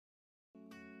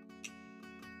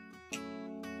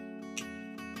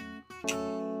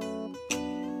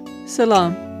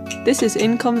Salam. This is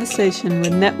In Conversation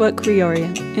with Network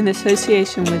Reorient in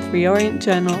association with Reorient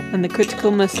Journal and the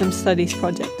Critical Muslim Studies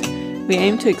Project. We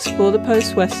aim to explore the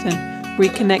post-Western,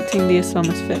 reconnecting the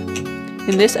Islamosphere.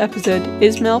 In this episode,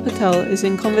 Ismail Patel is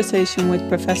in conversation with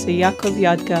Professor Yaakov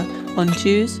Yadgar on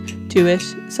Jews,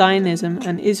 Jewish, Zionism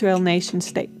and Israel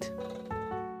nation-state.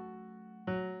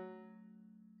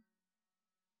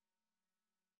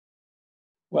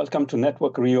 Welcome to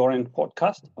Network Reorient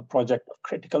podcast, a project of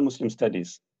Critical Muslim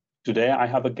Studies. Today, I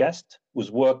have a guest whose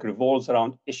work revolves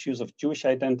around issues of Jewish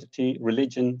identity,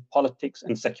 religion, politics,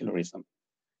 and secularism.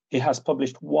 He has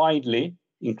published widely,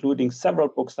 including several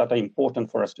books that are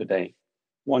important for us today.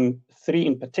 Three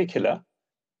in particular,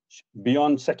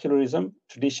 Beyond Secularism,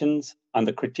 Traditions and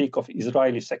the Critique of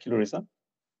Israeli Secularism,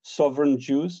 Sovereign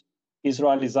Jews,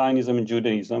 Israeli Zionism and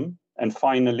Judaism, and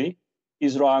finally,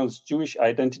 Israel's Jewish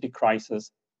Identity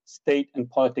Crisis, State and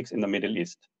Politics in the Middle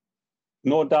East.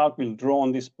 No doubt we'll draw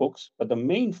on these books, but the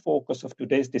main focus of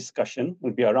today's discussion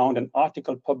will be around an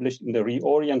article published in the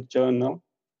Reorient Journal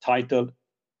titled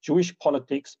Jewish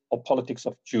Politics or Politics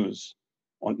of Jews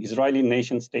on Israeli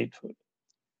nation statehood.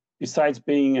 Besides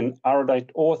being an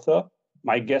erudite author,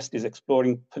 my guest is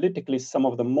exploring politically some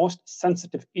of the most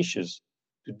sensitive issues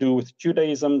to do with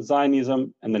Judaism,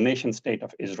 Zionism, and the nation state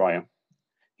of Israel.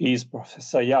 He is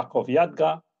Professor Yaakov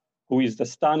Yadgar, who is the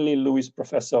Stanley Lewis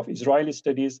Professor of Israeli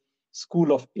Studies,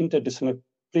 School of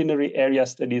Interdisciplinary Area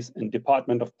Studies and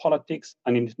Department of Politics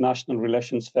and International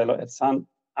Relations Fellow at St.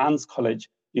 Anne's College,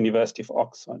 University of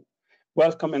Oxford.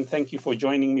 Welcome and thank you for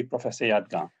joining me, Professor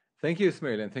Yadgar. Thank you,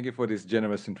 Ismail, and thank you for this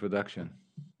generous introduction.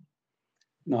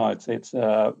 No, it's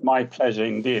my pleasure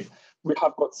indeed. We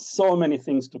have got so many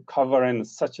things to cover in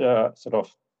such a sort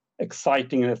of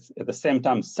exciting and at the same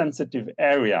time sensitive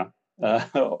area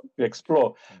to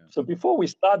explore. Yeah. So before we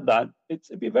start that,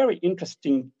 it'd be very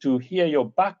interesting to hear your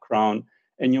background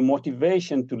and your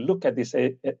motivation to look at this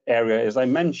area. As I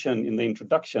mentioned in the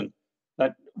introduction,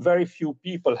 that very few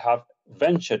people have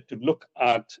ventured to look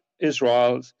at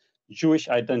Israel's Jewish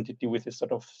identity with a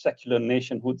sort of secular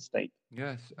nationhood state.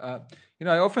 Yes. I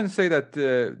often say that,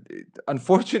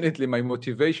 unfortunately, my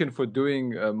motivation for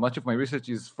doing much of my research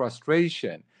is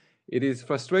frustration. It is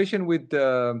frustration with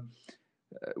the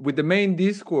main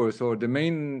discourse or the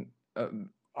main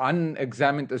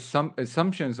unexamined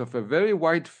assumptions of a very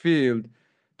wide field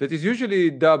that is usually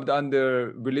dubbed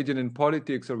under religion and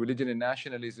politics or religion and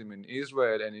nationalism in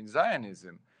Israel and in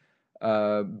Zionism,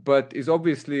 but is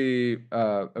obviously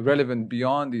relevant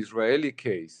beyond the Israeli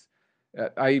case.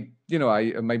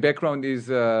 My background is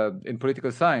in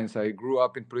political science. I grew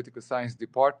up in political science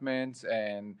departments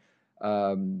and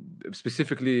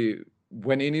specifically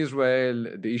when in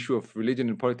Israel, the issue of religion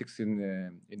and politics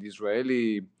in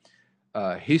Israeli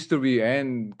history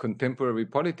and contemporary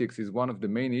politics is one of the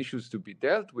main issues to be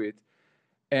dealt with.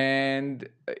 And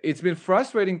it's been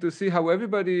frustrating to see how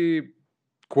everybody,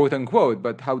 quote unquote,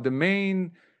 but how the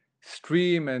main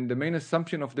stream and the main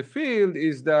assumption of the field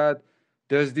is that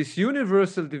there's this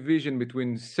universal division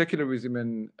between secularism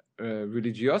and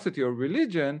religiosity or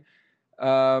religion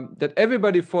that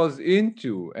everybody falls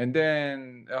into, and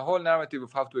then a whole narrative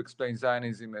of how to explain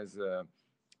Zionism as a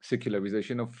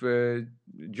secularization of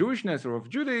Jewishness or of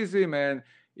Judaism and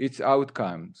its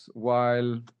outcomes,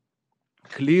 while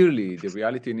clearly the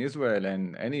reality in Israel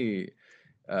and any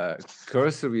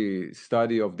cursory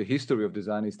study of the history of the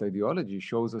Zionist ideology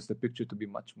shows us the picture to be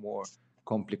much more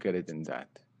complicated than that.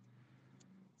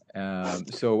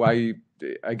 So I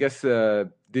guess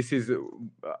this is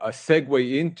a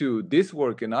segue into this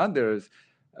work and others.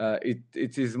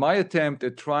 It is my attempt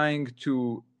at trying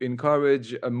to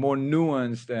encourage a more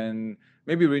nuanced and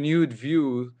maybe renewed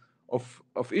view of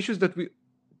issues that we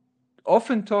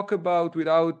often talk about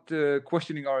without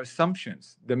questioning our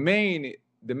assumptions. The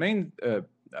main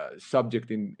subject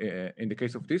in the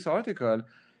case of this article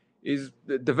is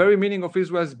the very meaning of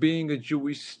Israel as being a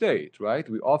Jewish state, right?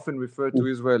 We often refer to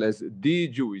Israel as the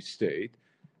Jewish state,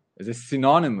 as a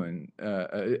synonym,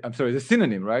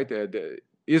 right?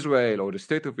 Israel or the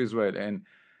state of Israel and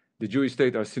the Jewish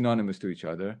state are synonymous to each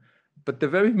other. But the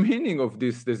very meaning of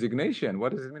this designation,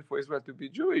 what does it mean for Israel to be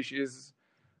Jewish, is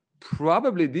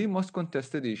probably the most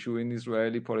contested issue in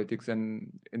Israeli politics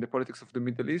and in the politics of the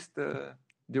Middle East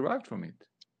derived from it.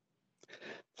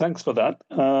 Thanks for that.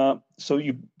 So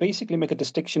you basically make a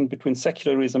distinction between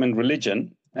secularism and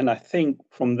religion, and I think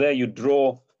from there you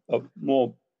draw a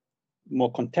more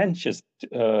contentious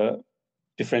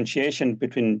differentiation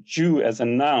between Jew as a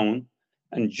noun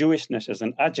and Jewishness as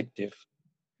an adjective.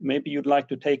 maybe you'd like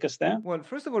to take us there? Well,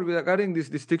 first of all, regarding this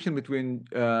distinction between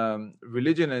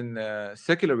religion and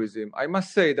secularism, I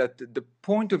must say that the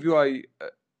point of view I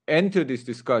enter this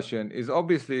discussion is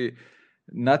obviously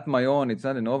not my own. It's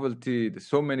not a novelty. There's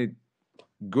so many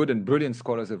good and brilliant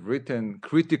scholars have written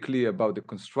critically about the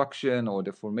construction or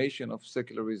the formation of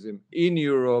secularism in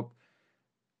Europe,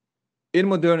 in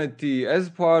modernity, as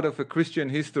part of a Christian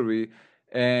history.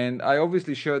 And I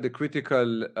obviously share the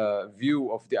critical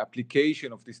view of the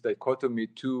application of this dichotomy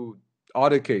to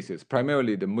other cases,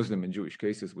 primarily the Muslim and Jewish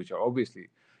cases, which are obviously,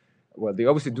 well, they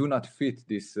obviously do not fit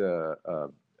this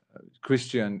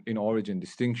Christian in origin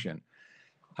distinction.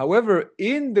 However,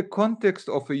 in the context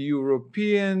of a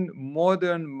European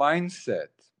modern mindset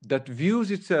that views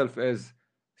itself as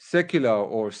secular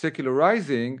or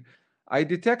secularizing, I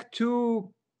detect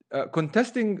two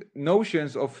contesting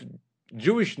notions of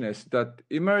Jewishness that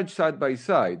emerge side by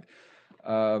side.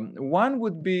 One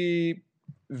would be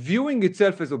viewing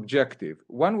itself as objective.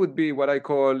 One would be what I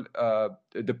call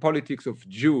the politics of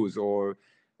Jews, or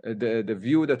the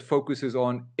view that focuses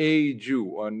on a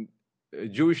Jew, on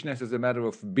Jewishness as a matter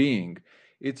of being.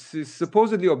 It's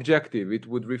supposedly objective. It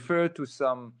would refer to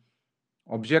some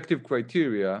objective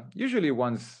criteria, usually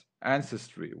one's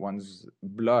ancestry, one's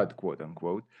blood, quote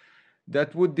unquote,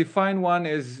 that would define one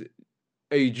as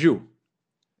a Jew,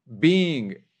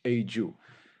 being a Jew.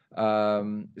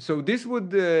 So this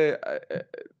would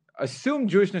assume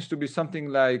Jewishness to be something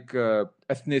like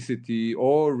ethnicity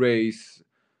or race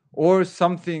or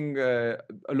something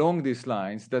along these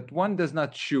lines that one does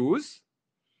not choose.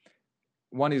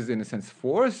 One is, in a sense,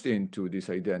 forced into this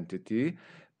identity,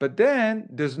 but then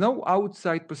there's no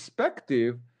outside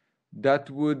perspective that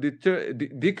would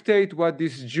dictate what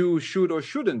this Jew should or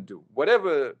shouldn't do.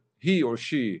 Whatever he or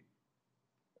she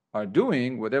are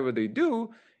doing, whatever they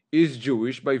do, is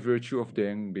Jewish by virtue of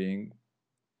them being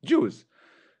Jews.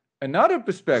 Another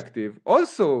perspective,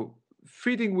 also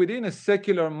fitting within a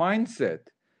secular mindset,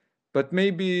 but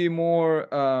maybe more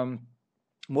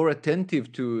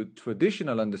attentive to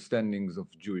traditional understandings of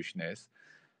Jewishness,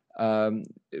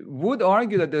 would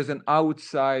argue that there's an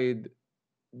outside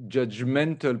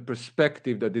judgmental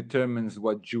perspective that determines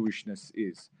what Jewishness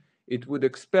is. It would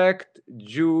expect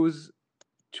Jews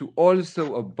to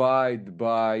also abide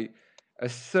by a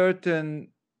certain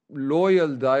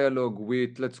loyal dialogue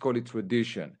with, let's call it,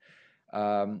 tradition.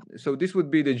 So this would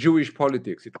be the Jewish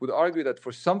politics. It would argue that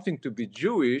for something to be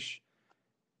Jewish,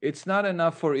 it's not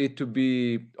enough for it to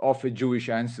be of a Jewish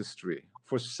ancestry.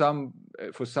 For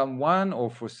someone, or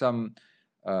for some,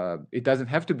 it doesn't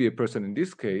have to be a person in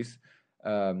this case.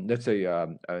 Let's say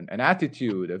an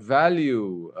attitude, a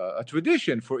value, a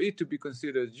tradition. For it to be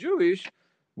considered Jewish,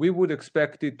 we would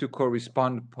expect it to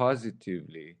correspond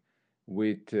positively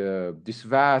with this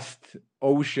vast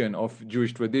ocean of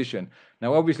Jewish tradition.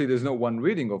 Now, obviously, there's no one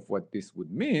reading of what this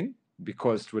would mean,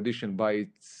 because tradition, by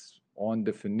its own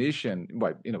definition,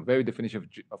 very definition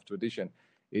of tradition,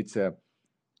 it's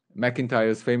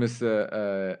McIntyre's famous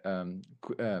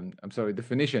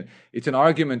definition. It's an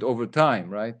argument over time,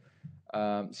 right?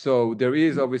 So there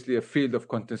is obviously a field of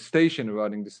contestation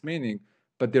regarding this meaning,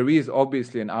 but there is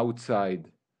obviously an outside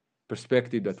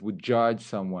perspective that would judge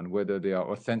someone whether they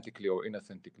are authentically or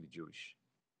inauthentically Jewish.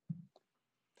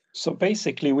 So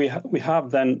basically, we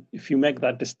have then, if you make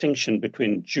that distinction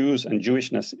between Jews and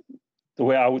Jewishness, the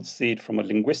way I would see it from a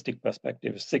linguistic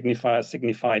perspective,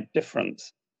 signified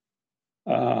difference,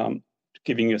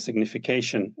 giving you a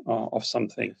signification of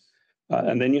something.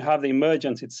 And then you have the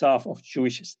emergence itself of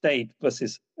Jewish state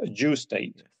versus a Jew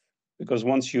state. Because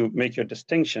once you make your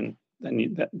distinction,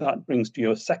 then that brings to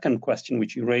your second question,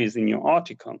 which you raised in your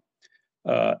article.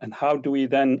 And how do we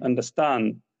then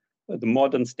understand the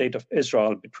modern state of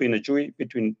Israel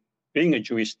between being a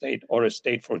Jewish state or a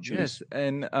state for Jews? Yes,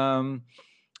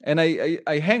 and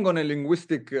I hang on a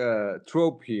linguistic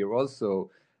trope here also,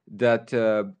 that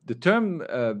the term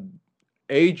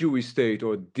a Jewish state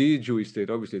or the Jewish state,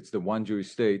 obviously it's the one Jewish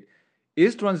state,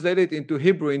 is translated into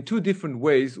Hebrew in two different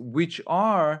ways, which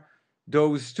are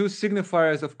those two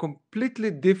signifiers of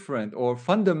completely different or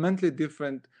fundamentally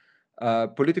different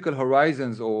political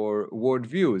horizons or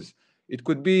worldviews. It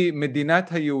could be Medinat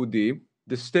HaYehudi,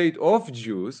 the state of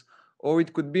Jews, or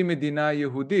it could be Medina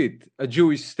Yehudit, a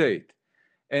Jewish state.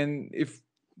 And if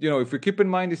we keep in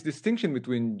mind this distinction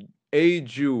between a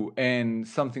Jew and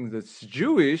something that's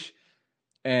Jewish,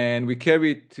 and we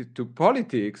carry it to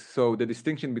politics, so the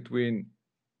distinction between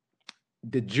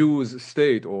the Jews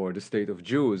state or the state of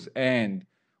Jews and,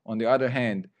 on the other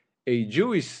hand, a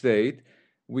Jewish state,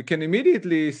 we can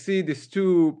immediately see these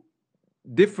two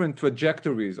different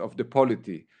trajectories of the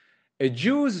polity. A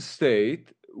Jews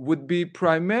state would be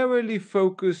primarily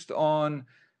focused on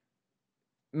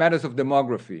matters of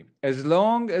demography. As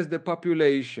long as the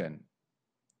population,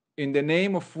 in the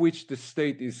name of which the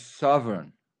state is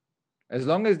sovereign, as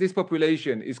long as this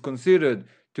population is considered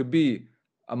to be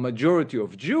a majority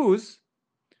of Jews,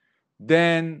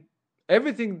 then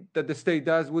everything that the state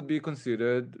does would be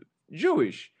considered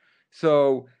Jewish.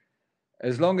 So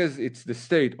as long as it's the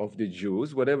state of the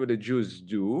Jews, whatever the Jews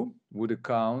do would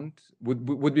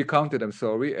be counted,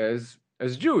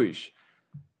 as Jewish.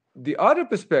 The other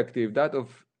perspective, that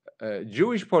of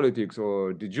Jewish politics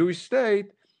or the Jewish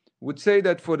state, would say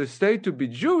that for the state to be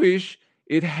Jewish,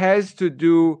 it has to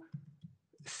do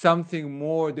something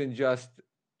more than just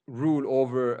rule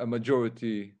over a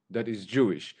majority that is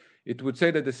Jewish. It would say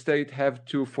that the state have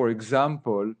to, for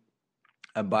example,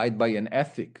 abide by an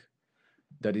ethic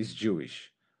that is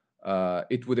Jewish.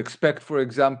 It would expect, for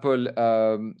example,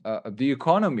 the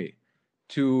economy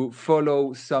to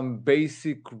follow some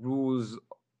basic rules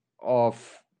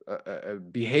of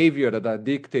behavior that are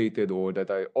dictated or that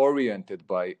are oriented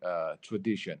by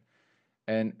tradition,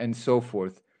 and so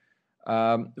forth.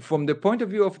 From the point of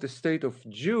view of the state of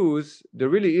Jews, there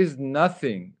really is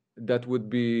nothing that would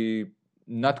be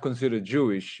not considered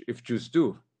Jewish if Jews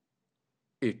do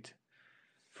it.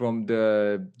 From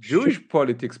the Jewish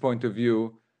politics point of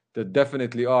view, there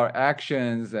definitely are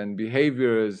actions and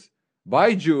behaviors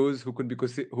by Jews who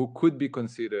could be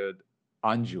considered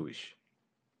un-Jewish.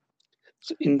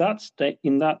 So in that state,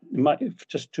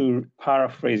 just to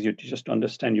paraphrase you, to just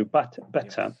understand you better,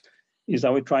 Yes. is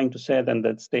are we trying to say then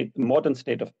that the modern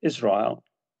state of Israel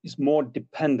is more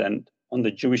dependent on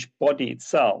the Jewish body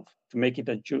itself to make it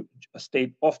a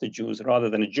state of the Jews rather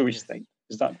than a Jewish Yes. state?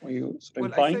 Is that what you sort of Well,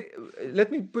 implying?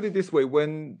 let me put it this way.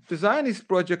 When the Zionist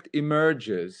project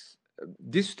emerges,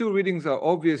 these two readings are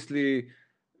obviously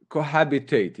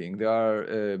cohabitating. They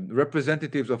are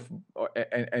representatives of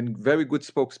and very good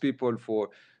spokespeople for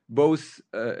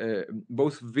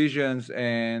both visions,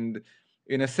 and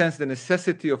in a sense, the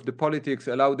necessity of the politics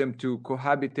allow them to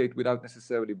cohabitate without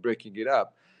necessarily breaking it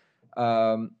up.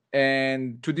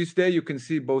 And to this day, you can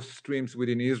see both streams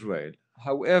within Israel.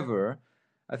 However,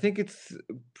 I think it's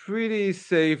pretty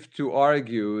safe to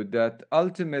argue that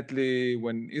ultimately,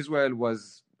 when Israel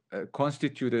was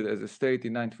constituted as a state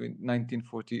in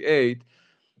 1948,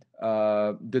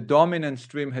 the dominant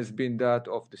stream has been that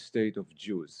of the state of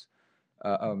Jews.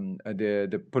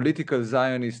 The political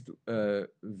Zionist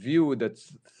view that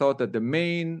thought that the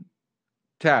main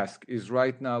task is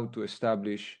right now to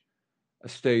establish a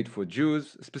state for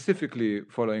Jews, specifically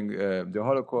following the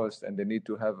Holocaust and the need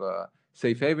to have a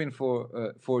safe haven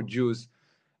for Jews.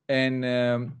 And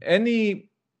any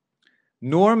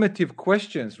normative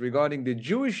questions regarding the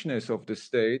Jewishness of the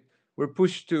state were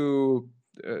pushed to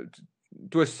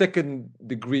a second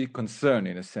degree concern,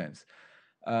 in a sense.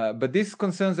 But these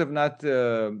concerns have not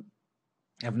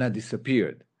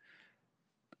disappeared.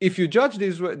 If you judge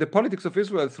the politics of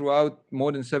Israel throughout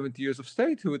more than 70 years of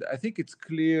statehood, I think it's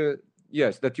clear,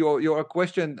 yes, that your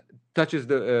question touches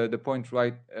the point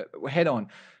right head on.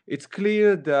 It's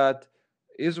clear that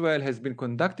Israel has been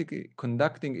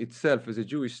conducting itself as a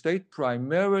Jewish state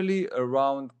primarily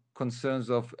around concerns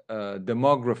of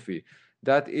demography.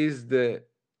 That is the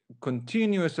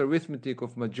continuous arithmetic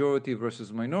of majority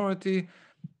versus minority,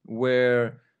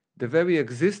 where the very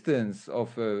existence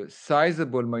of a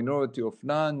sizable minority of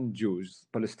non-Jews,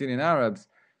 Palestinian Arabs,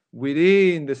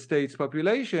 within the state's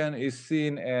population is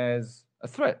seen as a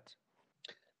threat.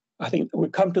 I think we'll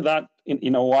come to that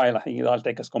in a while. I think that'll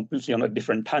take us completely on a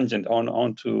different tangent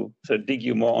on to dig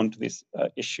you more onto this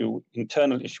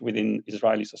internal issue within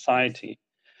Israeli society.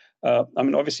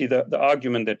 Obviously, the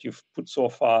argument that you've put so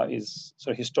far is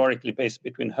sort of historically based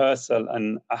between Herzl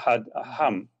and Ahad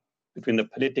Aham, between the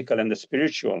political and the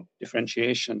spiritual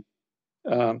differentiation.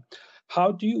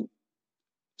 How do you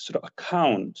sort of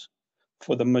account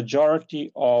for the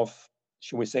majority of,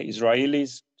 should we say,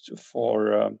 Israelis,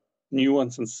 for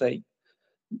nuance's sake,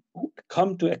 who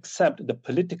come to accept the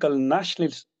political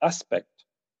nationalist aspect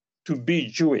to be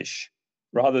Jewish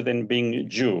rather than being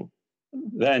Jew,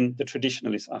 than the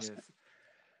traditionalist aspect?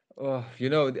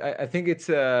 Yes. I think it's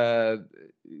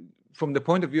from the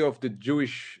point of view of the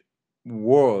Jewish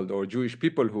world or Jewish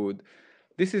peoplehood,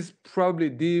 this is probably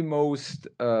the most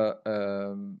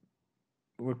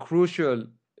crucial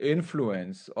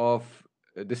influence of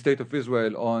the state of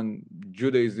Israel on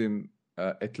Judaism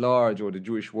at large, or the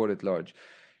Jewish world at large.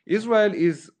 Israel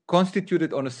is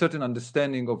constituted on a certain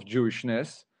understanding of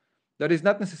Jewishness that is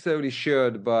not necessarily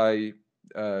shared by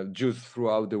Jews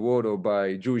throughout the world or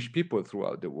by Jewish people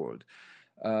throughout the world.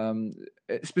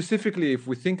 Specifically, if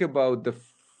we think about the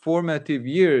formative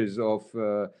years of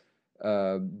the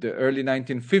early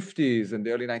 1950s and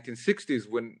the early 1960s,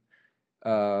 when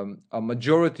a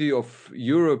majority of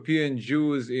European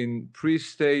Jews in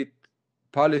pre-state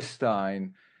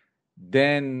Palestine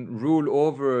then rule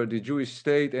over the Jewish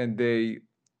state, and they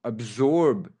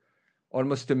absorb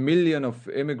almost 1 million of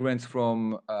immigrants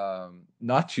from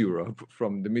not Europe,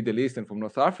 from the Middle East and from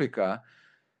North Africa.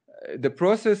 The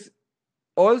process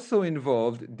also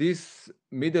involved these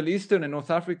Middle Eastern and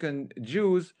North African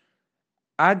Jews'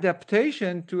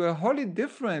 adaptation to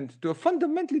a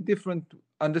fundamentally different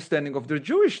understanding of their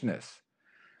Jewishness.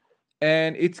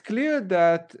 And it's clear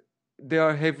that they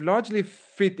have largely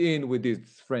fit in with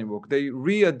this framework. They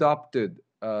readopted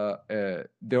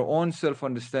their own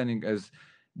self-understanding as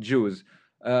Jews.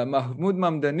 Mahmoud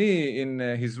Mamdani, in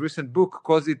his recent book,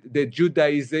 calls it the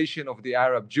Judaization of the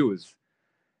Arab Jews.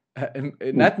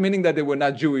 Not meaning that they were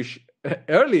not Jewish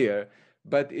earlier,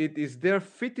 but it is their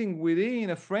fitting within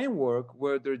a framework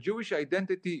where their Jewish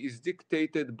identity is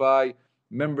dictated by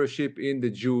membership in the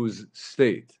Jews'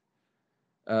 state,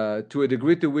 to a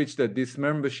degree to which that this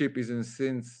membership is in a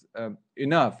sense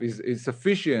enough, is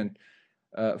sufficient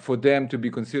for them to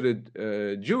be considered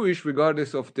Jewish,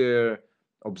 regardless of their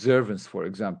observance, for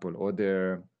example, or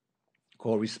their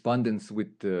correspondence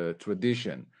with the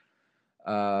tradition.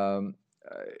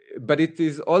 But it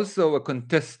is also a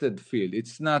contested field.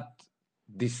 It's not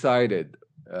decided.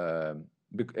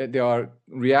 There are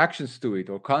reactions to it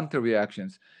or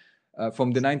counter-reactions.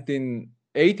 From the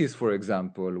 1980s, for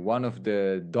example, one of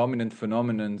the dominant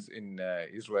phenomena in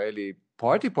Israeli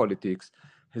party politics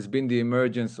has been the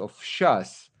emergence of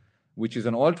Shas, which is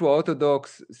an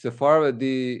ultra-Orthodox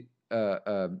Sephardi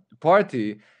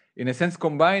party, in a sense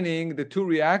combining the two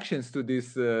reactions to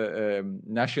this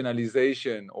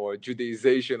nationalization or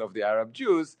Judaization of the Arab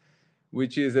Jews,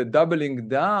 which is a doubling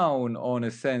down on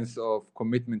a sense of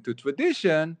commitment to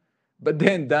tradition, but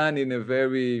then done in a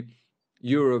very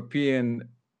European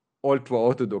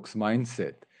ultra-Orthodox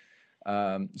mindset.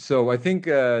 So I think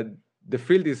the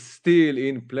field is still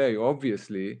in play,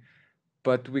 obviously,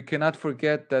 but we cannot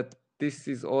forget that this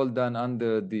is all done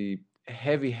under the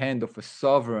heavy hand of a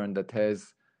sovereign that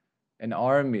has an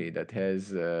army, that has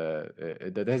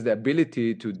the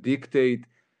ability to dictate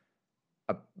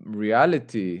a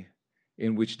reality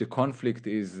in which the conflict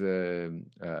is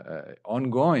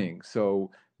ongoing.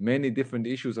 So many different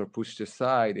issues are pushed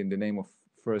aside in the name of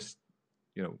first,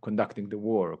 conducting the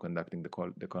war or conducting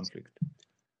the conflict.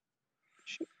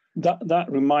 That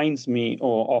reminds me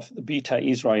of the Beta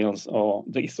Israels, or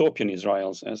the Ethiopian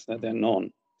Israels as they're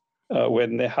known.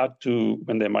 When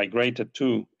they migrated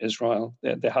to Israel,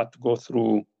 they had to go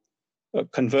through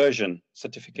conversion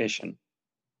certification.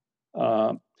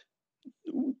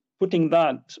 Putting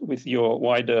that with your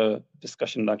wider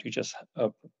discussion that you just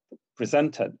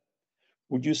presented,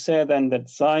 would you say then that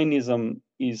Zionism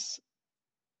is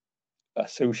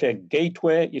a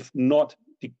gateway, if not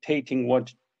dictating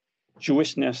what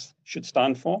Jewishness should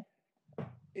stand for?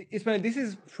 Ismail, this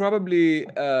is probably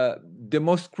the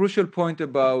most crucial point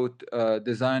about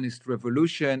the Zionist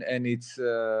revolution and its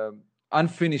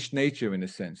unfinished nature, in a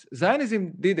sense.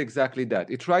 Zionism did exactly that.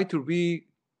 It tried to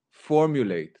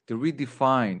reformulate, to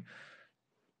redefine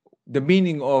the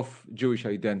meaning of Jewish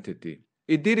identity.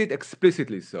 It did it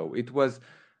explicitly so. It was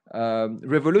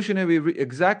revolutionary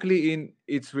exactly in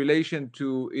its relation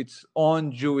to its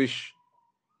own Jewish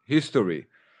history.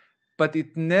 But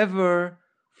it never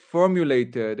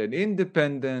formulated an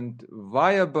independent,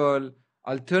 viable,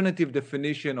 alternative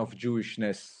definition of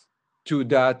Jewishness to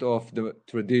that of the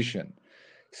tradition.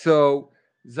 So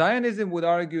Zionism would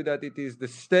argue that it is the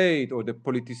state or the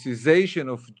politicization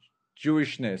of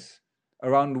Jewishness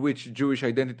around which Jewish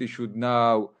identity should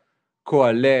now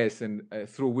coalesce and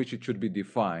through which it should be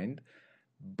defined.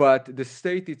 But the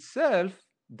state itself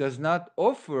does not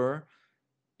offer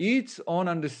its own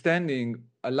understanding,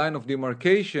 a line of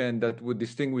demarcation that would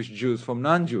distinguish Jews from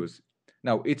non-Jews.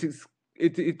 Now, it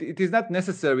is not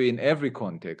necessary in every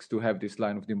context to have this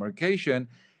line of demarcation.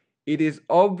 It is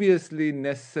obviously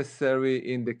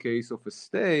necessary in the case of a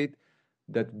state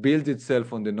that builds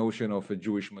itself on the notion of a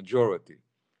Jewish majority.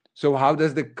 So how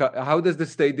does the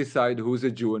state decide who's a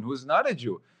Jew and who's not a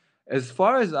Jew? As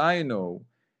far as I know,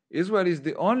 Israel is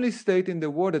the only state in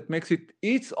the world that makes it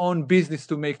its own business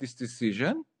to make this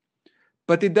decision,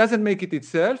 but it doesn't make it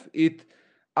itself. It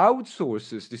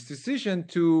outsources this decision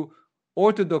to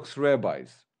Orthodox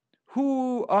rabbis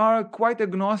who are quite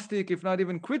agnostic, if not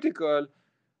even critical,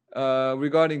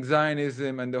 regarding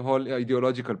Zionism and the whole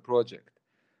ideological project.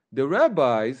 The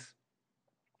rabbis,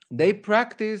 they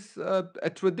practice a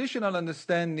traditional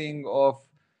understanding of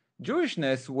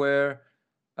Jewishness where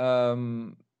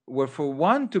where for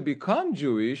one to become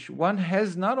Jewish, one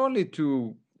has not only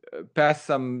to pass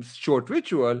some short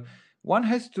ritual, one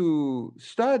has to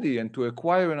study and to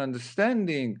acquire an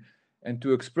understanding and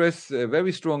to express a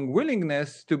very strong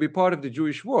willingness to be part of the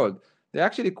Jewish world. They're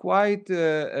actually quite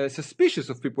suspicious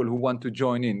of people who want to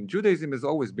join in. Judaism has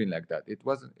always been like that.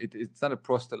 It's not a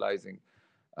proselytizing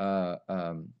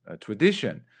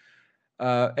tradition.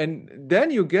 And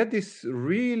then you get this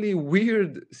really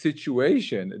weird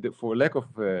situation, for lack of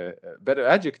a better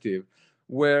adjective,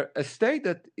 where a state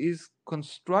that is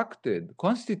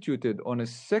constituted on a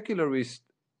secularist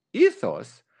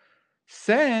ethos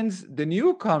sends the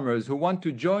newcomers who want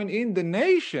to join in the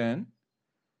nation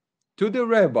to the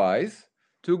rabbis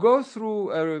to go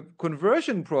through a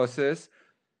conversion process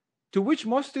to which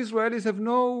most Israelis have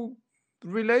no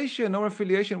relation or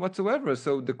affiliation whatsoever.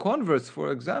 So the converts,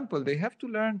 for example, they have to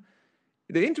learn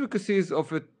the intricacies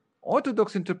of an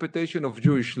orthodox interpretation of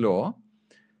Jewish law,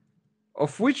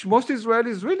 of which most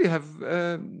Israelis really have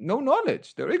no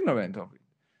knowledge. They're ignorant of it.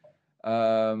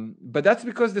 But that's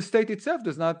because the state itself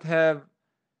does not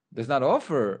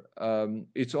offer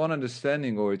its own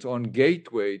understanding or its own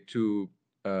gateway to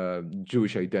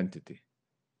Jewish identity.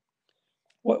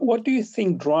 What do you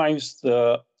think drives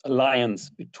the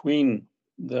alliance between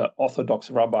the Orthodox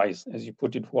rabbis, as you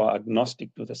put it, who are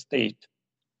agnostic to the state,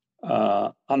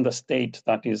 and the state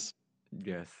that is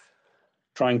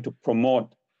trying to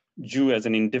promote Jew as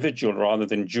an individual rather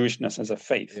than Jewishness as a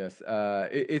faith? Yes,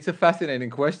 it's a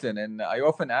fascinating question, and I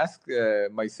often ask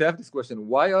myself this question: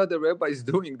 why are the rabbis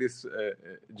doing this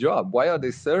job? Why are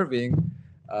they serving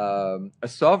a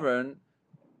sovereign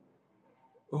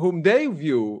whom they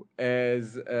view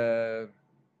as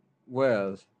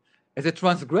as a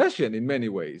transgression in many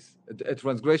ways, a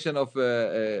transgression of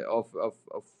the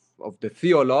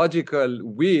theological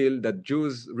will that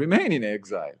Jews remain in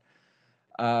exile?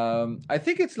 I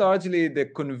think it's largely the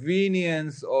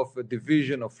convenience of a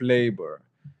division of labor.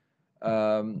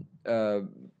 The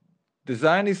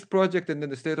Zionist project and then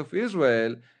the State of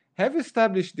Israel have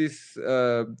established this,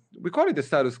 we call it the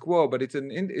status quo, but it's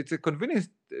a convenient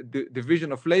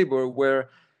division of labor where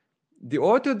the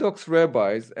Orthodox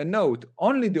rabbis, and note,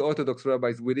 only the Orthodox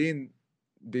rabbis within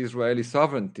the Israeli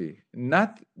sovereignty,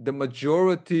 not the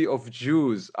majority of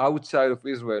Jews outside of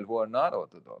Israel who are not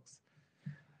Orthodox.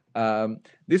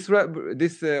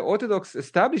 This Orthodox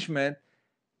establishment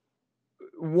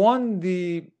won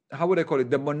the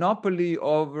monopoly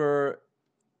over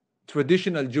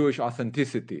traditional Jewish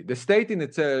authenticity. The state in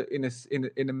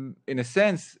a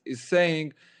sense is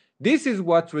saying, this is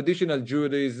what traditional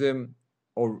Judaism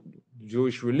or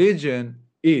Jewish religion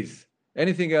is.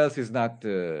 Anything else is not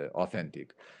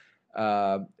authentic.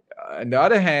 On the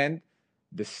other hand,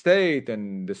 the state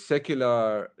and the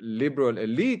secular liberal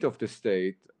elite of the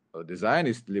state, or the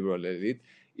Zionist liberal elite,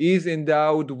 is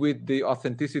endowed with the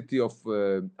authenticity of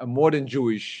a modern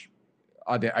Jewish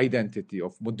identity,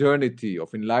 of modernity,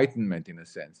 of enlightenment in a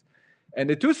sense. And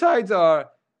the two sides are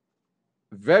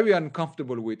very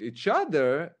uncomfortable with each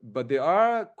other, but they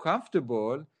are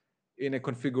comfortable in a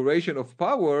configuration of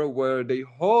power where they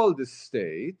hold the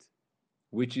state,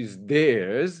 which is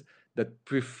theirs, that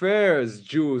prefers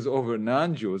Jews over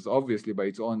non-Jews, obviously by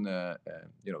its own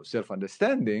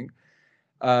self-understanding,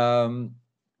 and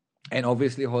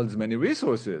obviously holds many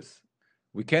resources.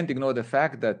 We can't ignore the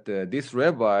fact that these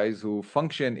rabbis who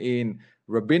function in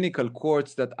rabbinical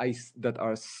courts that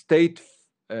are state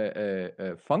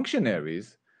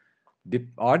functionaries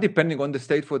are depending on the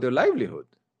state for their livelihood,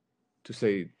 to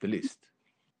say the least.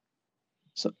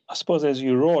 So I suppose, as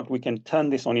you wrote, we can turn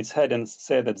this on its head and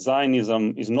say that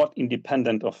Zionism is not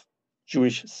independent of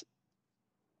Jewish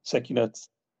secular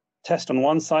test on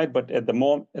one side, but at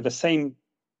the same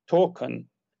token,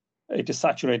 it is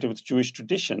saturated with Jewish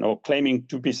tradition, or claiming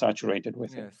to be saturated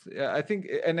with it. Yes, I think,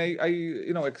 and I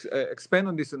expand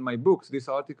on this in my books. This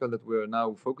article that we're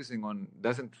now focusing on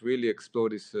doesn't really explore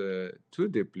this too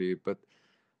deeply, but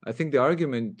I think the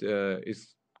argument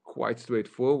is quite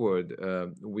straightforward.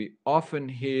 We often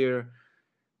hear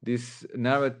this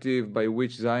narrative by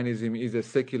which Zionism is a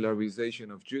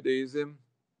secularization of Judaism,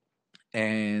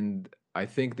 and I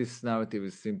think this narrative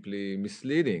is simply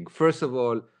misleading. First of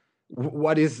all,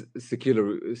 what is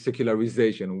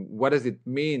secularization? What does it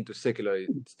mean to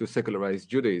secularize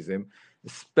Judaism,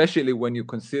 especially when you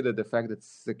consider the fact that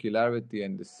secularity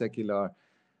and the secular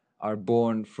are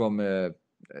born from an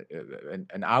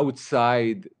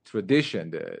outside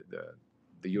tradition,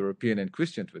 the European and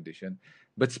Christian tradition.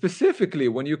 But specifically,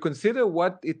 when you consider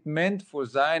what it meant for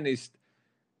Zionists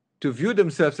to view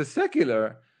themselves as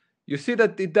secular, you see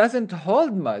that it doesn't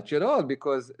hold much at all,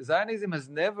 because Zionism has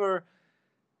never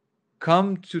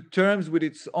come to terms with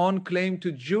its own claim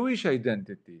to Jewish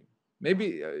identity.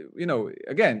 Maybe,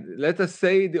 again, let us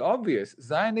say the obvious.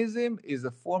 Zionism is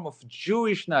a form of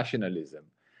Jewish nationalism.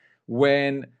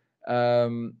 When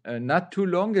not too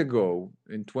long ago,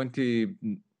 in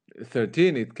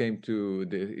 2013, it came to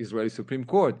the Israeli Supreme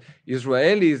Court,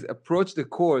 Israelis approached the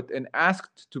court and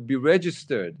asked to be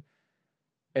registered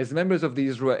as members of the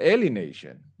Israeli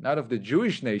nation, not of the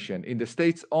Jewish nation, in the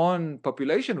state's own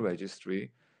population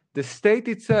registry. The state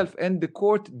itself and the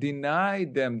court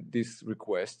denied them this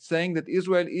request, saying that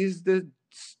Israel is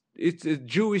it's a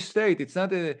Jewish state. It's not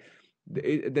the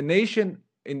nation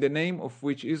in the name of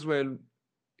which Israel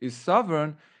is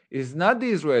sovereign is not the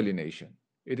Israeli nation.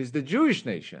 It is the Jewish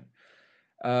nation.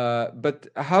 But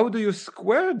how do you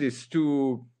square these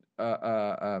two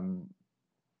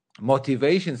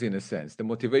motivations, in a sense? The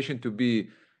motivation to be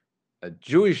a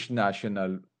Jewish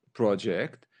national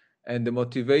project and the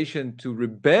motivation to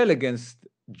rebel against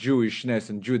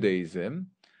Jewishness and Judaism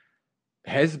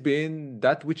has been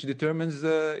that which determines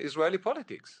Israeli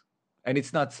politics. And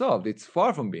it's not solved. It's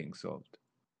far from being solved.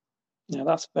 Yeah,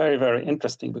 that's very, very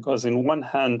interesting, because in one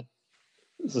hand,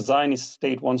 the Zionist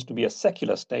state wants to be a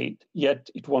secular state, yet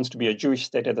it wants to be a Jewish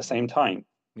state at the same time.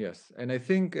 Yes, and I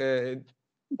think...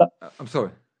 I'm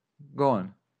sorry, go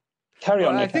on. Carry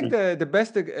on. I think the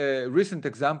best recent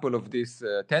example of this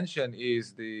tension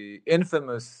is the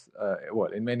infamous,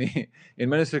 in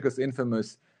many circles,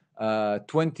 infamous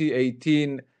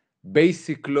 2018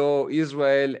 Basic Law,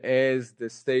 Israel as the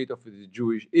state of the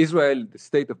Jewish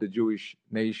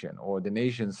nation, or the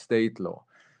nation state law.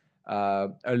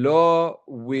 A law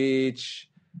which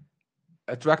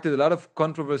attracted a lot of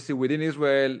controversy within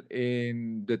Israel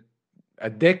in a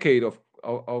decade of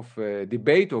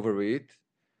debate over it,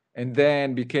 and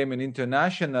then became an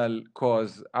international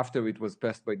cause after it was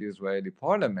passed by the Israeli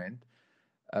parliament.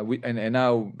 And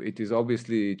now it is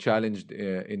obviously challenged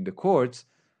in the courts.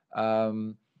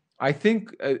 I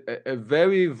think a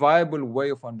very viable way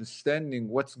of understanding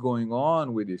what's going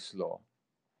on with this law,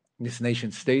 this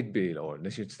nation-state bill or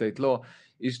nation-state law,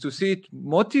 is to see it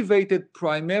motivated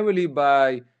primarily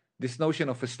by this notion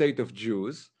of a state of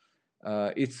Jews.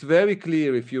 It's very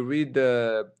clear if you read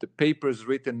the papers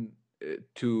written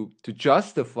to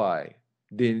justify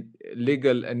the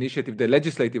legal initiative, the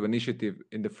legislative initiative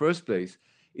in the first place.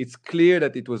 It's clear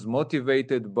that it was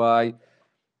motivated by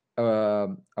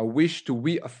a wish to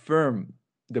reaffirm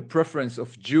the preference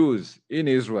of Jews in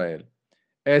Israel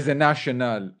as a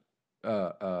national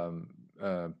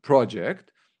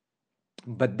project.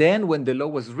 But then when the law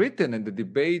was written and the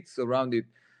debates around it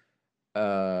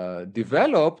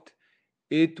developed,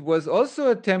 it was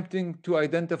also attempting to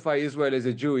identify Israel as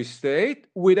a Jewish state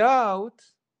without,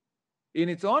 in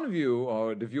its own view,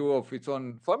 or the view of its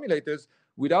own formulators,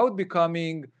 without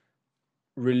becoming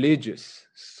religious,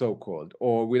 so-called,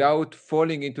 or without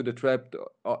falling into the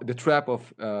trap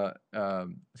of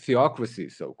theocracy,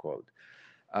 so-called.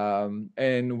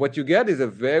 And what you get is a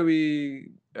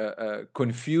very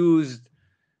confused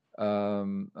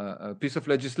piece of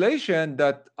legislation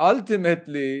that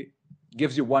ultimately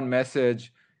gives you one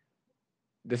message: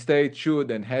 the state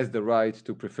should and has the right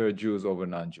to prefer Jews over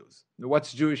non-Jews.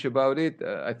 What's Jewish about it?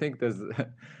 I think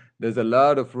there's a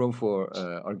lot of room for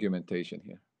argumentation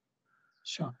here.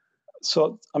 Sure.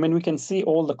 So, we can see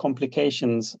all the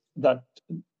complications that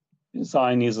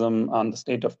Zionism and the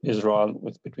state of Israel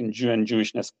between Jew and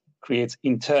Jewishness creates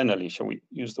internally. Shall we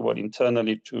use the word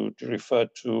internally to refer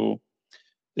to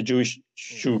the Jewish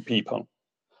Jew people?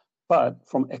 But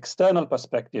from external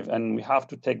perspective, and we have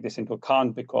to take this into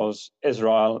account because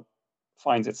Israel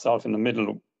finds itself in the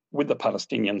middle with the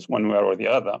Palestinians one way or the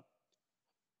other,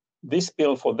 this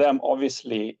bill for them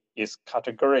obviously is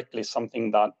categorically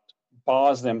something that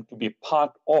bars them to be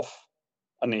part of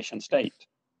a nation state.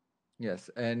 Yes,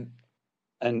 and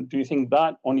do you think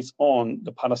that on its own,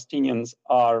 the Palestinians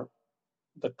are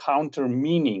the counter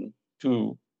meaning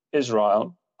to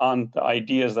Israel and the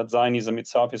ideas that Zionism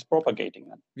itself is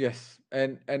propagating? Yes,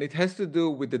 and it has to do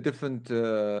with the different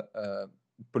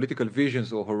political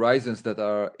visions or horizons that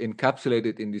are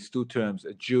encapsulated in these two terms,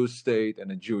 a Jewish state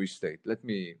and a Jewish state. Let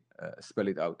me spell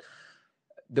it out.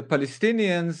 The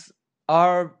Palestinians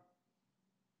are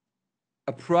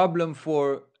a problem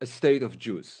for a state of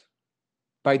Jews,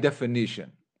 by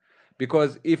definition.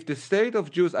 Because if the state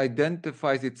of Jews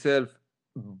identifies itself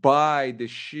by the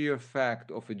sheer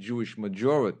fact of a Jewish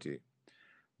majority,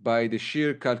 by the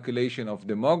sheer calculation of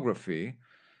demography,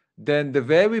 then the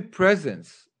very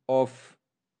presence of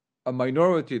a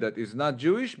minority that is not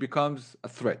Jewish becomes a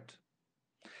threat.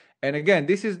 And again,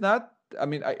 this is not,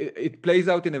 it plays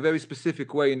out in a very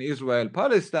specific way in Israel,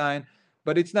 Palestine,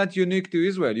 but it's not unique to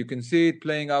Israel. You can see it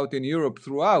playing out in Europe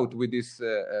throughout with this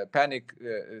panic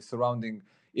surrounding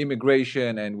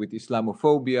immigration and with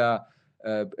Islamophobia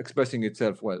expressing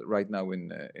itself, well, right now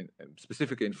in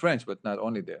specifically in France, but not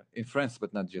only there. In France,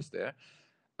 but not just there.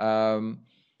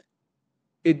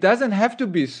 It doesn't have to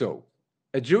be so.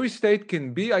 A Jewish state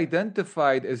can be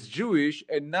identified as Jewish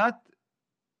and not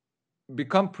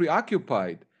become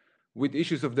preoccupied with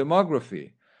issues of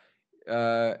demography.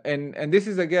 And this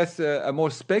is, I guess, a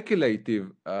more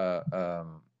speculative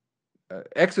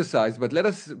exercise, but let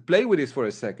us play with this for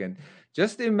a second.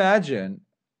 Just imagine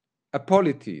a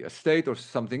polity, a state or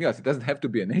something else. It doesn't have to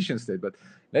be a nation state, but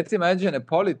let's imagine a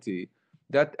polity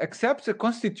that accepts a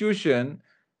constitution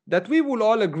that we will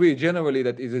all agree generally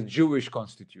that is a Jewish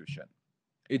constitution.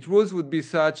 Its rules would be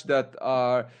such that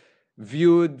are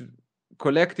viewed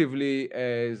collectively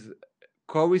as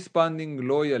corresponding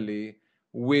loyally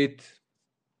with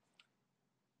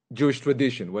Jewish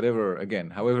tradition, whatever, again,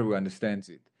 however we understand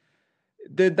it.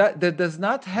 There does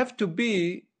not have to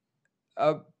be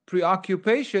a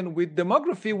preoccupation with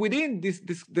demography within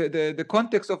the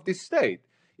context of this state.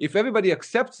 If everybody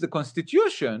accepts the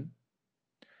constitution,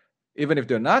 even if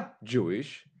they're not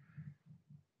Jewish,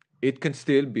 it can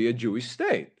still be a Jewish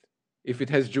state. If it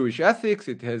has Jewish ethics,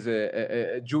 it has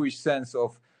a Jewish sense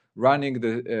of running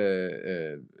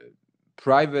the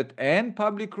private and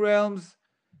public realms,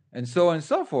 and so on and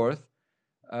so forth,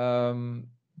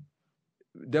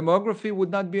 demography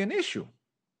would not be an issue.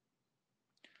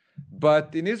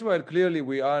 But in Israel, clearly,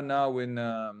 we are now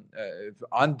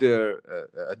under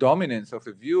a dominance of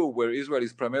a view where Israel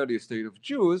is primarily a state of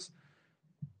Jews.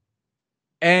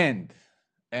 And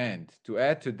to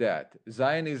add to that,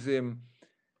 Zionism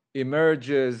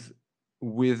emerges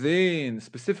within,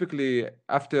 specifically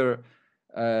after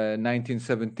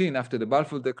 1917, after the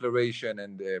Balfour Declaration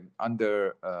and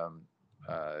under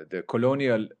the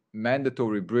colonial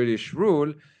mandatory British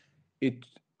rule, it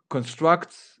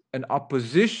constructs an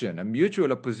opposition, a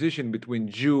mutual opposition between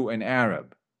Jew and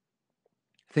Arab.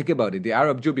 Think about it. The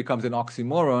Arab Jew becomes an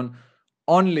oxymoron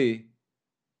only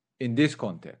in this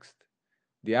context.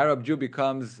 The Arab Jew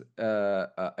becomes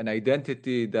an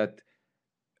identity that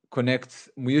connects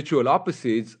mutual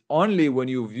opposites only when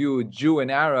you view Jew and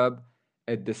Arab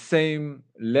at the same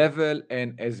level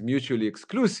and as mutually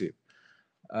exclusive.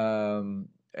 And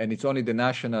it's only the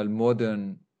national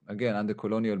modern, again, under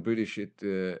colonial British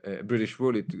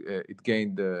rule, it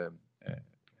gained an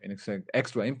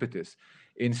extra impetus.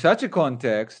 In such a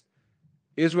context,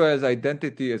 Israel's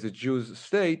identity as a Jewish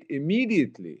state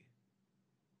immediately,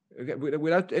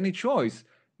 without any choice,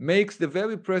 makes the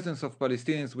very presence of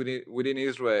Palestinians within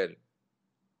Israel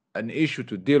an issue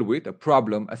to deal with, a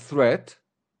problem, a threat.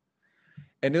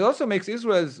 And it also makes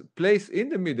Israel's place in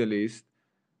the Middle East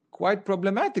quite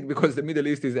problematic because the Middle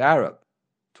East is Arab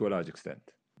to a large extent.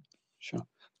 Sure.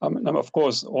 And of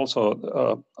course,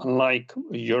 also, unlike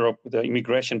Europe, the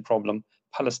immigration problem,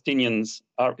 Palestinians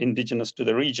are indigenous to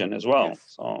the region as well.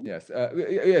 Yes,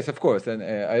 yes, of course. And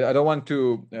I don't want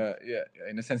to,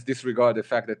 in a sense, disregard the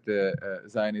fact that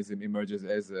Zionism emerges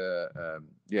as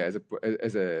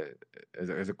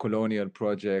a colonial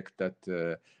project that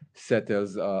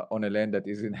settles on a land that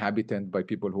is inhabited by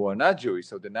people who are not Jewish.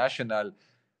 So the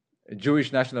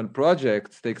Jewish national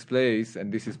project takes place,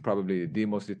 and this is probably the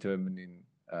most determining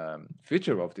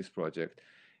feature of this project.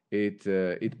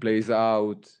 It plays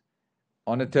out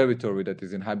on a territory that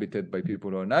is inhabited by people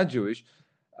who are not Jewish.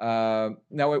 Now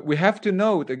we have to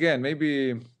note again,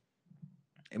 maybe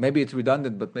it's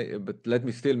redundant, but let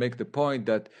me still make the point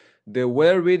that there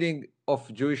were reading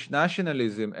of Jewish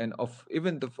nationalism and of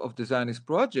even of the Zionist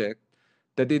project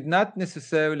that did not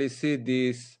necessarily see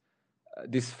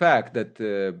this fact that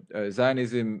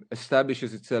Zionism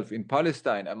establishes itself in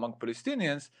Palestine among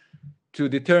Palestinians to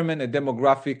determine a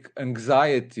demographic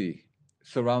anxiety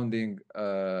surrounding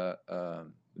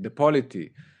the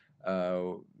polity.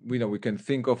 We can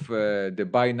think of the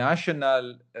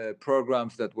binational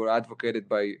programs that were advocated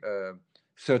by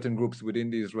certain groups within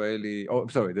the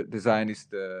the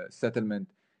Zionist settlement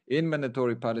in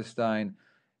mandatory Palestine.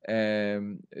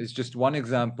 It's just one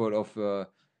example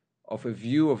of a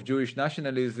view of Jewish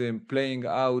nationalism playing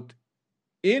out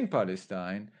in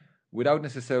Palestine without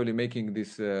necessarily making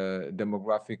this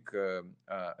demographic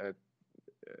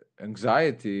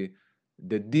anxiety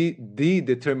the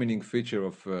determining feature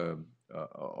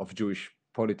of Jewish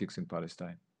politics in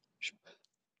Palestine.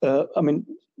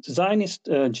 Zionist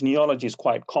genealogy is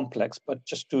quite complex, but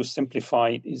just to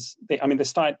simplify it, they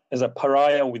start as a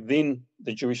pariah within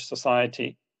the Jewish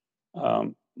society.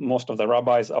 Most of the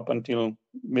rabbis up until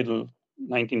middle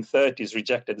 1930s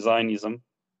rejected Zionism,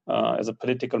 as a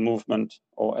political movement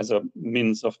or as a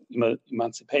means of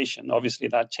emancipation. Obviously,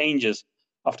 that changes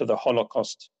after the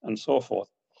Holocaust and so forth,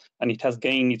 and it has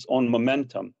gained its own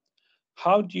momentum.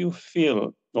 How do you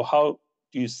feel, or how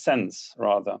do you sense,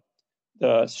 rather,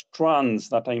 the strands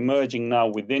that are emerging now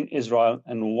within Israel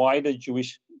and wider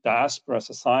Jewish diaspora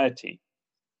society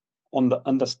on the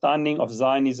understanding of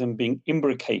Zionism being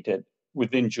imbricated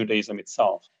within Judaism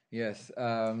itself? Yes.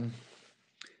 I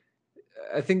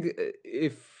think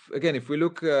if we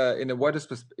look in a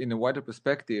wider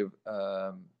perspective,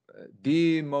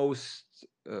 the most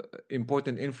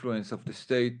important influence of the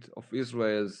state of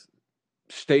Israel's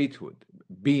statehood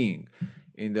being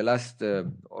in the last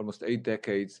almost 8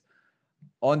 decades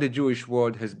on the Jewish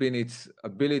world has been its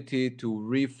ability to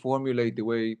reformulate the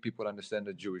way people understand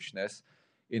the Jewishness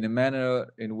in a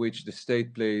manner in which the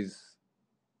state plays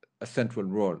a central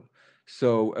role.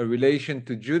 So a relation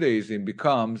to Judaism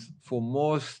becomes, for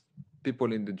most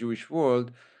people in the Jewish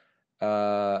world,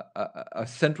 a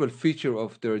central feature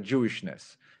of their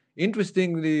Jewishness.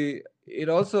 Interestingly, it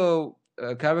also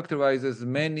characterizes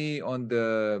many on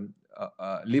the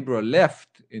liberal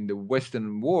left in the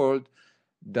Western world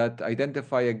that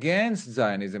identify against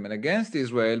Zionism and against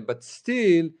Israel, but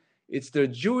still it's their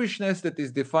Jewishness that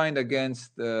is defined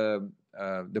against the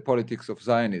politics of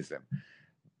Zionism.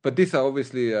 But these are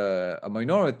obviously a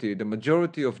minority. The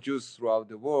majority of Jews throughout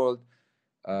the world,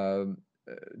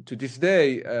 to this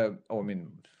day,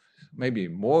 maybe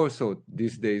more so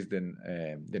these days than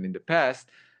in the past,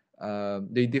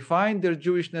 they define their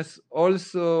Jewishness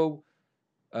also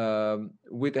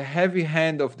with a heavy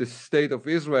hand of the state of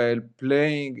Israel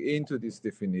playing into this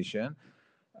definition.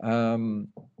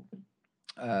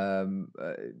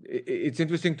 It's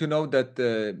interesting to note that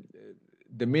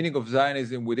the meaning of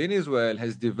Zionism within Israel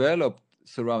has developed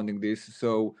surrounding this.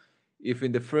 So if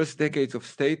in the first decades of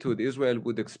statehood, Israel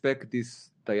would expect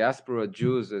these diaspora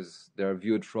Jews, as they're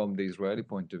viewed from the Israeli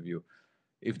point of view,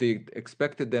 if they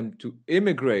expected them to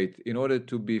immigrate in order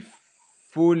to be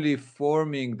fully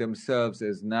forming themselves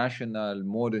as national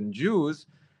modern Jews,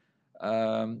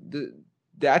 the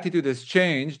attitude has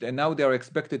changed, and now they are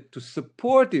expected to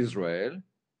support Israel,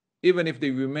 even if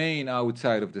they remain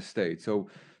outside of the state. So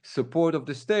support of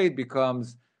the state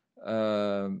becomes,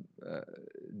 in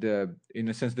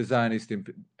a sense, the Zionist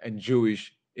and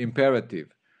Jewish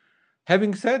imperative.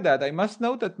 Having said that, I must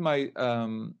note that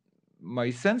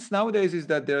my sense nowadays is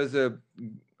that there's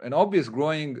an obvious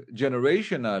growing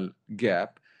generational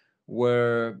gap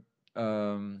where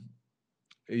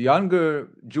younger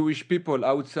Jewish people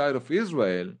outside of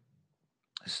Israel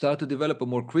start to develop a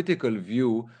more critical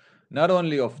view, not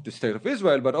only of the state of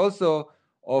Israel, but also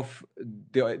of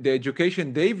the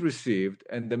education they've received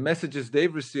and the messages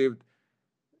they've received,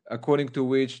 according to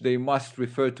which they must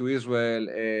refer to Israel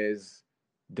as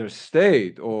their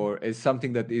state or as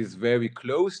something that is very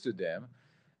close to them.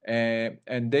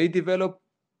 And they develop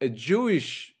a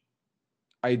Jewish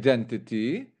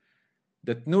identity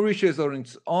that nourishes on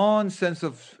its own sense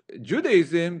of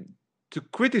Judaism to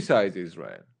criticize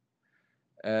Israel.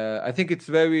 I think it's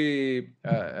very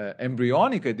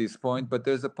embryonic at this point, but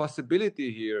there's a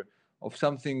possibility here of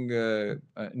something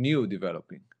new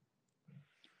developing.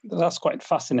 That's quite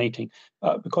fascinating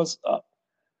because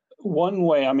one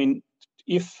way,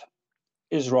 if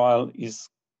Israel is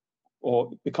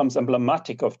or becomes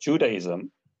emblematic of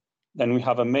Judaism, then we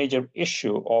have a major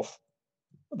issue of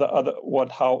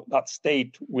how that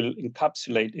state will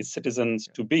encapsulate its citizens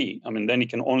to be. Then it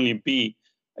can only be,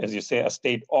 as you say, a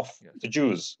state of the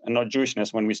Jews and not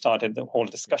Jewishness when we started the whole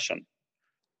discussion.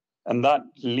 And that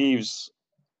leaves,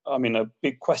 a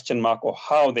big question mark of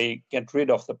how they get rid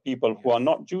of the people who are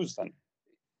not Jews then.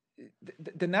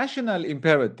 The national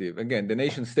imperative, again, the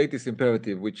nation-status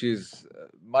imperative, which is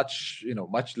much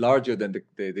larger than the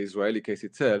Israeli case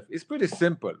itself, is pretty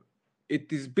simple.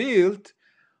 It is built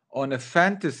on a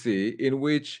fantasy in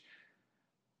which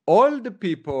all the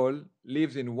people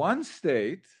live in one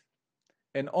state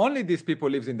and only these people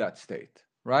live in that state,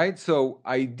 right? So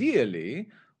ideally,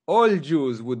 all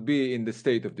Jews would be in the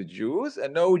state of the Jews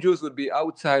and no Jews would be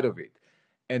outside of it.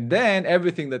 And then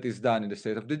everything that is done in the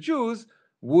state of the Jews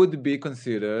would be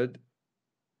considered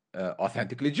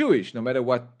authentically Jewish, no matter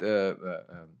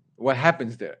what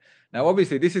happens there. Now,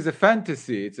 obviously, this is a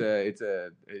fantasy. It's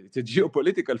a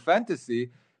geopolitical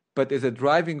fantasy, but as a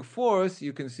driving force,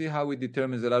 you can see how it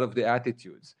determines a lot of the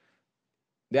attitudes.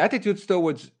 The attitudes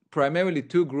towards primarily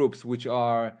two groups, which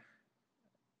are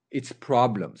its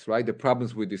problems, right? The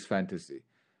problems with this fantasy.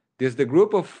 There's the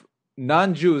group of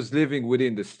non-Jews living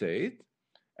within the state,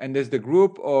 and there's the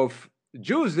group of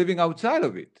Jews living outside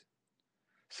of it.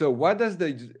 So what does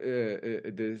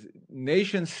the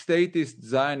nation-statist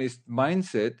Zionist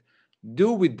mindset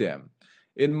do with them?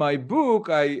 In my book,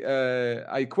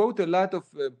 I quote a lot of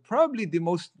probably the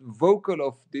most vocal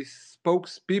of these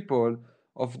spokespeople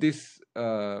of this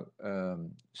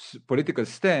political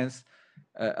stance,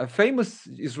 a famous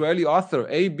Israeli author,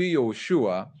 A.B.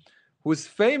 Yehoshua, who's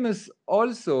famous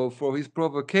also for his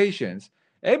provocations.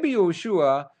 A.B.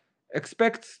 Yehoshua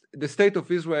expects the state of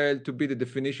Israel to be the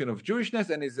definition of Jewishness,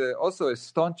 and is also a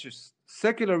staunch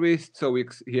secularist, so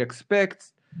he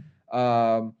expects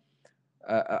a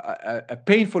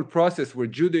painful process where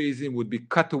Judaism would be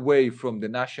cut away from the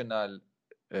national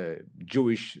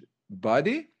Jewish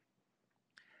body.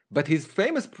 But he's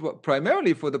famous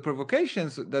primarily for the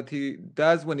provocations that he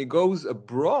does when he goes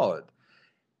abroad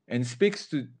and speaks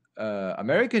to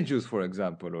American Jews, for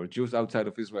example, or Jews outside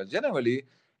of Israel generally,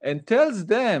 and tells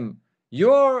them,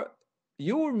 you're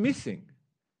missing.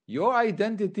 Your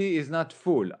identity is not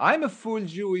full. I'm a full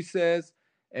Jew, he says,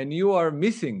 and you are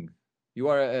missing. You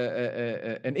are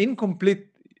an incomplete.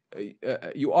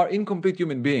 You are incomplete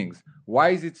human beings. Why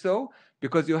is it so?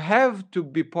 Because you have to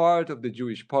be part of the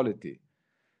Jewish polity.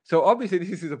 So obviously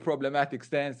this is a problematic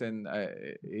stance, and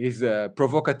he's a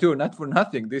provocateur, not for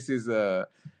nothing. This is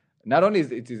not only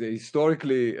it is a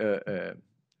historically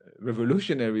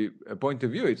revolutionary point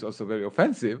of view, it's also very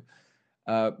offensive.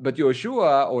 But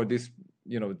Yehoshua, or this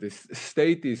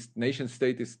statist,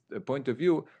 nation-statist point of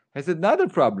view, has another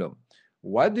problem.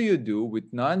 What do you do with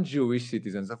non-Jewish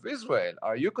citizens of Israel?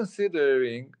 Are you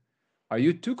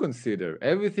to consider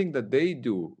everything that they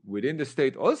do within the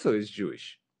state also is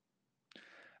Jewish?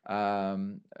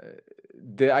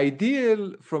 The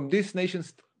ideal from this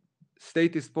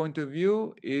nation-statist point of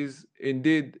view is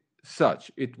indeed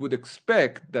such. It would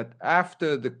expect that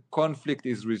after the conflict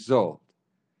is resolved,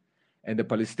 and the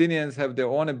Palestinians have their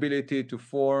own ability to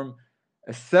form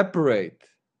a separate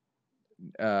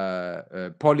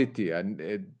polity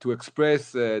and to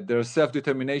express their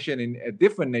self-determination in a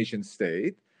different nation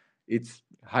state, it's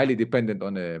highly dependent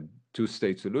on a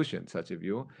two-state solution, such a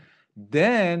view,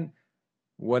 then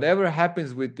whatever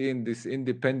happens within this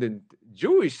independent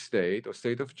Jewish state or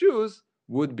state of Jews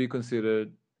would be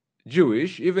considered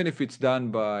Jewish, even if it's done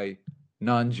by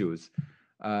non-Jews.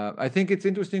 I think it's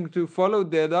interesting to follow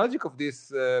the logic of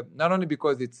this, not only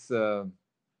because it's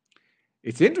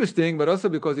interesting, but also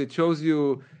because it shows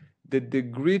you the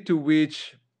degree to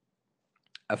which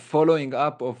a following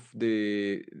up of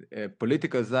the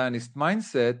political Zionist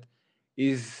mindset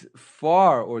is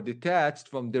far or detached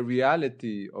from the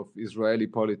reality of Israeli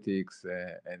politics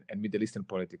and Middle Eastern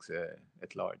politics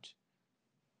at large.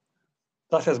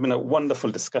 That has been a wonderful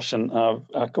discussion.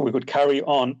 We could carry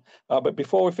on, but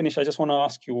before we finish, I just want to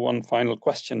ask you one final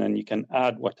question, and you can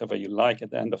add whatever you like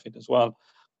at the end of it as well.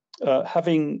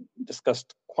 Having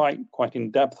discussed quite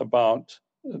in depth about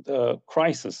the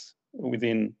crisis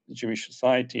within Jewish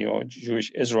society or Jewish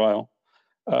Israel,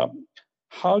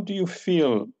 how do you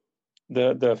feel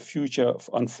the future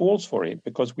unfolds for it?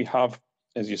 Because we have,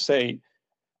 as you say,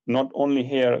 not only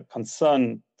here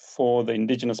concern for the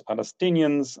indigenous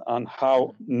Palestinians and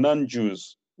how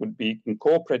non-Jews would be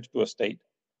incorporated to a state,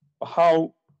 but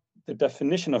how the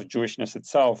definition of Jewishness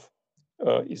itself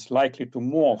is likely to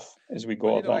morph as we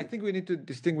go along. I think we need to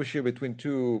distinguish here between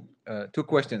two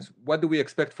questions. What do we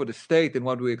expect for the state, and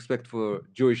what do we expect for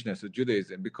Jewishness or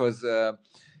Judaism? Because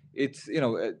it's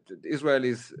Israel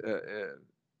is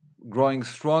growing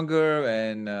stronger,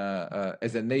 and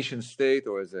as a nation state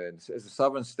or as a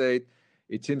sovereign state,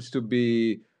 it seems to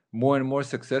be more and more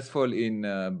successful in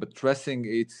buttressing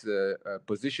its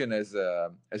position as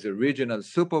a regional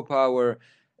superpower,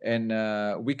 and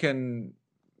we can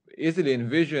easily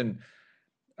envision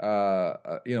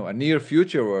a near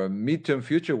future or a midterm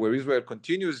future where Israel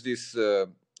continues this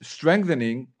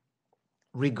strengthening,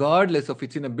 regardless of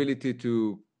its inability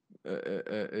to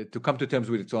come to terms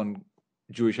with its own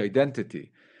Jewish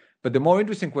identity. But the more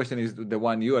interesting question is the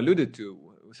one you alluded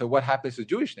to. So what happens to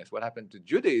Jewishness? What happened to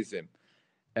Judaism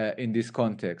in this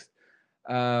context?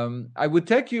 I would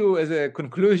take you as a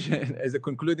conclusion, as a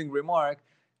concluding remark,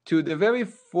 to the very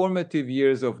formative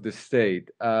years of the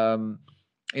state. In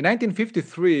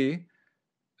 1953,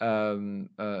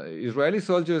 Israeli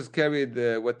soldiers carried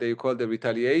what they call the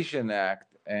Retaliation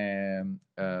Act, in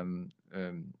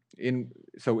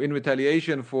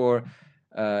retaliation for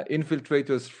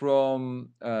infiltrators from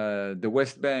the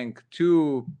West Bank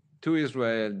to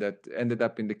Israel that ended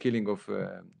up in the killing of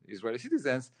Israeli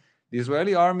citizens, the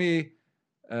Israeli army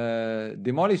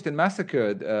demolished and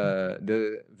massacred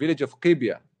the village of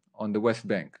Qibya on the West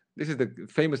Bank. This is the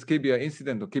famous Qibya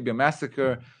incident or Qibya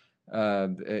massacre.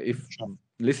 If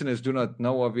listeners do not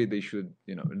know of it, they should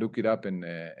look it up and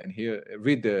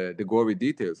read the gory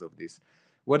details of this.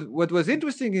 What was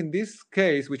interesting in this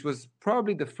case, which was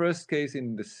probably the first case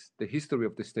in the history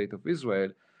of the State of Israel,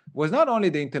 was not only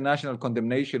the international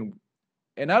condemnation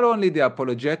and not only the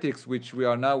apologetics, which we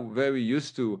are now very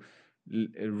used to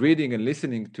reading and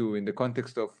listening to in the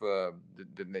context of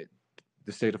the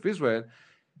State of Israel,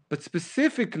 but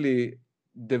specifically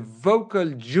the vocal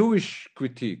Jewish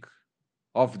critique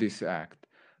of this act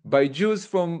by Jews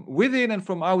from within and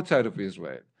from outside of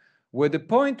Israel, where the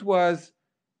point was,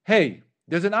 hey,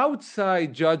 there's an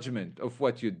outside judgment of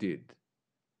what you did.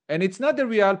 And it's not the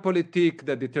realpolitik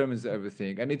that determines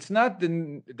everything. And it's not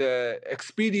the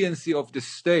expediency of the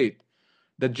state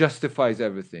that justifies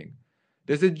everything.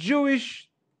 There's a Jewish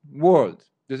world.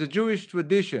 There's a Jewish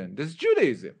tradition. There's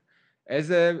Judaism as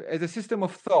a system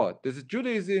of thought. There's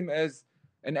Judaism as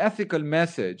an ethical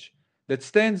message that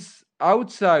stands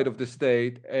outside of the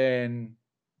state and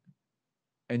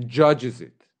judges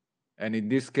it. And in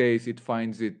this case, it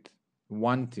finds it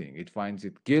wanting. It finds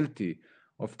it guilty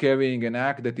of carrying an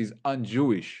act that is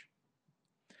un-Jewish.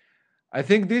 I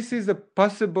think this is a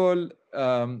possible,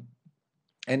 I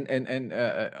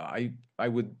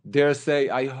would dare say,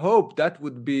 I hope that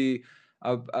would be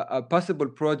a possible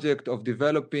project of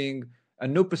developing a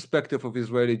new perspective of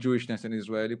Israeli Jewishness and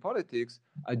Israeli politics,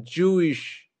 a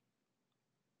Jewish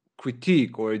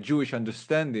critique or a Jewish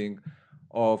understanding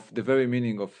of the very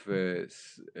meaning of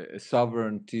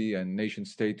sovereignty and nation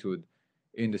statehood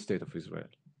in the State of Israel.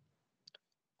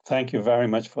 Thank you very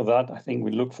much for that. I think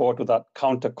we look forward to that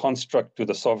counter-construct to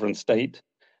the sovereign state.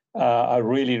 I'm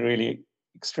really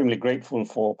extremely grateful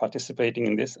for participating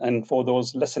in this. And for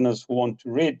those listeners who want to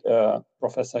read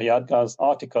Professor Yadgar's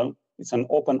article, it's an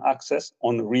open access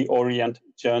on Reorient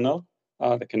Journal.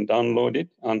 They can download it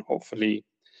and hopefully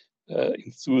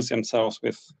enthuse themselves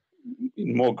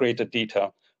in more greater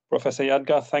detail. Professor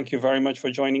Yadgar, thank you very much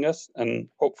for joining us, and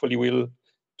hopefully we'll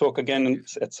talk again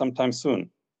at some time soon.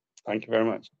 Thank you very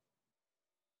much.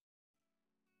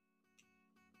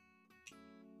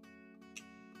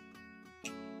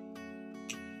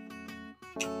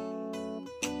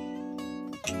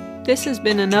 This has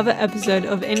been another episode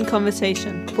of In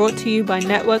Conversation, brought to you by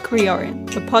Network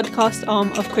Reorient, the podcast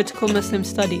arm of Critical Muslim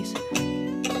Studies.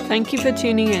 Thank you for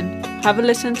tuning in. Have a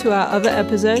listen to our other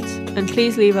episodes, and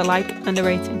please leave a like and a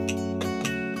rating.